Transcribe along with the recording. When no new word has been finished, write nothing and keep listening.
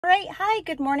All right, hi,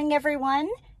 good morning everyone.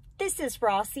 This is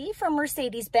Rossi from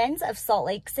Mercedes-Benz of Salt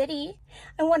Lake City.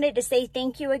 I wanted to say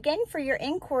thank you again for your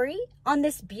inquiry on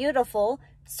this beautiful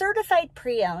certified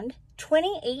pre-owned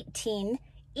 2018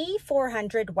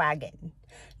 E400 Wagon.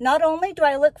 Not only do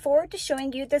I look forward to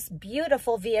showing you this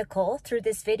beautiful vehicle through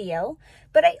this video,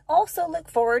 but I also look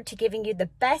forward to giving you the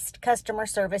best customer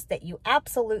service that you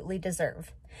absolutely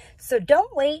deserve. So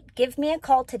don't wait, give me a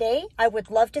call today. I would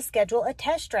love to schedule a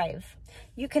test drive.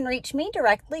 You can reach me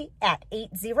directly at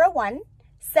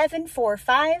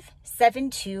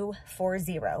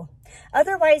 801-745-7240.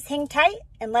 Otherwise, hang tight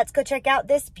and let's go check out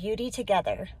this beauty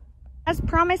together. As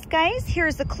promised, guys,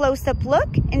 here's a close-up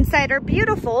look inside our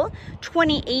beautiful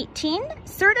 2018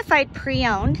 certified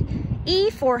pre-owned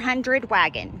E400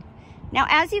 Wagon. Now,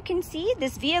 as you can see,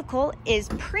 this vehicle is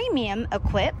premium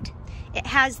equipped. It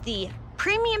has the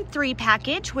Premium 3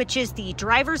 package, which is the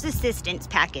driver's assistance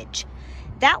package.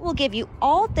 That will give you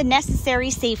all the necessary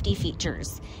safety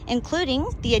features, including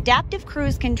the adaptive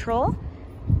cruise control,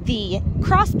 the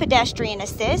cross pedestrian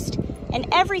assist, and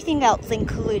everything else,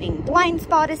 including blind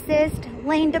spot assist,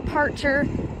 lane departure,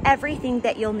 everything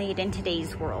that you'll need in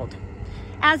today's world.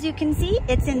 As you can see,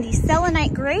 it's in the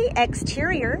selenite gray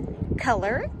exterior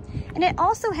color, and it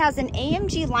also has an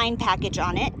AMG line package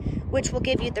on it, which will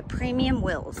give you the premium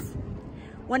wheels.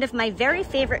 One of my very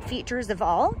favorite features of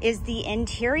all is the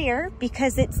interior,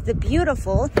 because it's the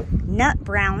beautiful nut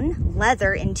brown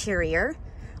leather interior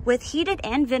with heated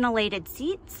and ventilated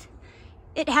seats.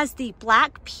 It has the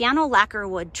black piano lacquer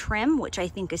wood trim, which I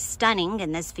think is stunning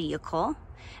in this vehicle,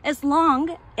 as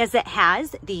long as it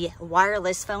has the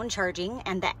wireless phone charging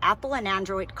and the Apple and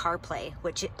Android CarPlay,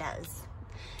 which it does.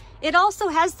 It also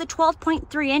has the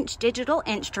 12.3-inch digital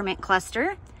instrument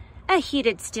cluster, a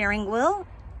heated steering wheel,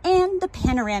 and the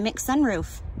panoramic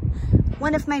sunroof.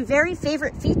 One of my very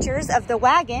favorite features of the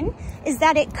wagon is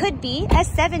that it could be a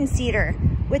 7-seater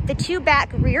with the 2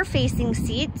 back rear-facing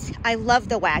seats. I love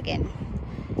the wagon.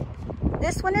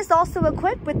 This one is also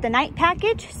equipped with the night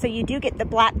package, so you do get the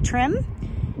black trim.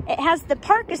 It has the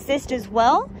park assist as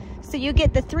well, so you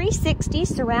get the 360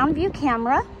 surround view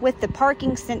camera with the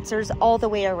parking sensors all the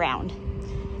way around.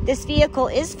 This vehicle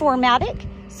is 4MATIC,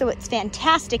 so it's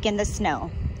fantastic in the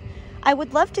snow. I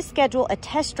would love to schedule a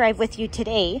test drive with you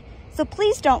today, so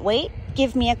please don't wait.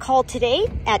 Give me a call today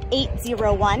at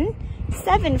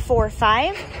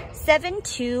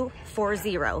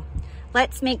 801-745-7240.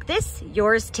 Let's make this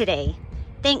yours today.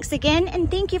 Thanks again,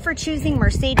 and thank you for choosing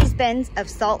Mercedes-Benz of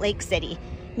Salt Lake City.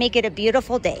 Make it a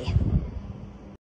beautiful day.